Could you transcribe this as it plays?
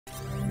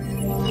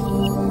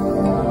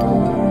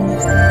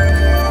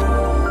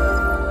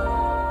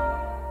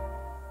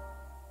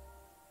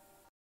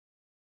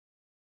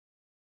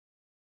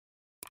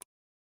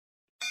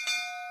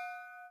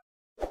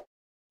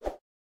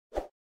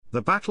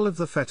The Battle of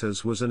the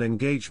Fetters was an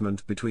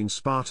engagement between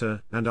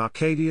Sparta and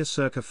Arcadia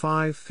circa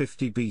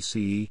 550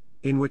 BCE,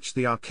 in which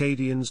the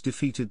Arcadians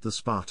defeated the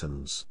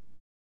Spartans.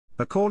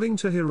 According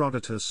to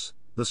Herodotus,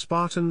 the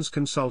Spartans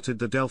consulted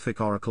the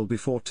Delphic oracle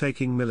before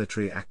taking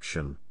military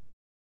action.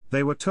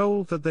 They were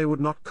told that they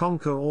would not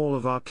conquer all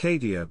of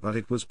Arcadia, but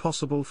it was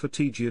possible for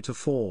Tegia to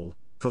fall,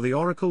 for the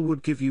oracle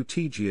would give you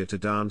Tegia to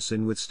dance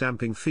in with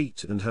stamping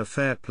feet and her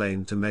fair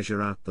plain to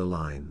measure out the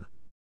line.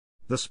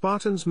 The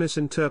Spartans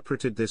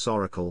misinterpreted this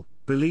oracle,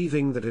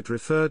 believing that it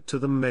referred to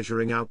them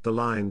measuring out the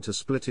line to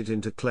split it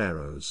into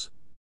claros.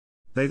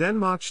 They then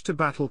marched to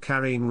battle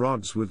carrying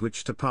rods with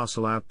which to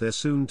parcel out their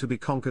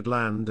soon-to-be-conquered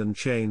land and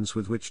chains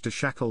with which to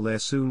shackle their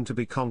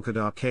soon-to-be-conquered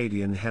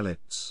Arcadian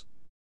helots.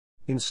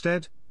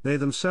 Instead, they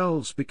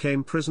themselves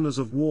became prisoners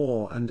of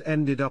war and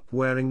ended up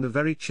wearing the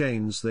very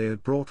chains they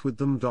had brought with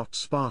them.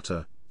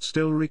 Sparta,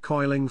 still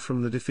recoiling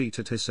from the defeat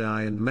at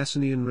Hysiae and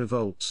Messenian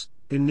revolts,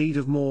 in need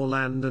of more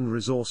land and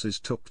resources,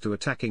 took to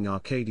attacking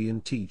Arcadian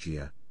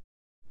Tegia.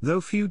 Though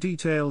few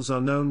details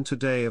are known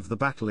today of the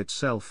battle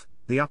itself,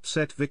 the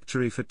upset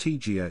victory for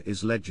Tegia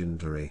is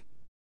legendary.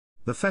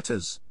 The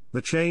fetters,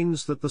 the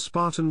chains that the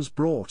Spartans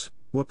brought,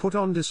 were put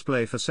on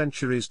display for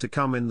centuries to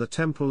come in the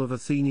temple of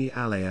Athene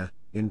Alea,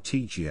 in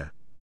Tegia.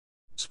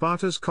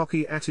 Sparta's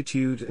cocky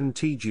attitude and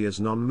Tegia's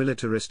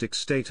non-militaristic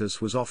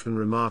status was often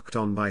remarked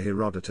on by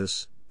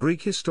Herodotus,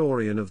 Greek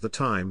historian of the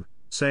time,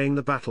 saying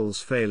the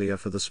battle's failure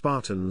for the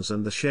Spartans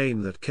and the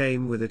shame that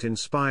came with it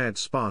inspired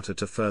Sparta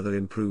to further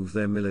improve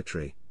their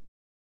military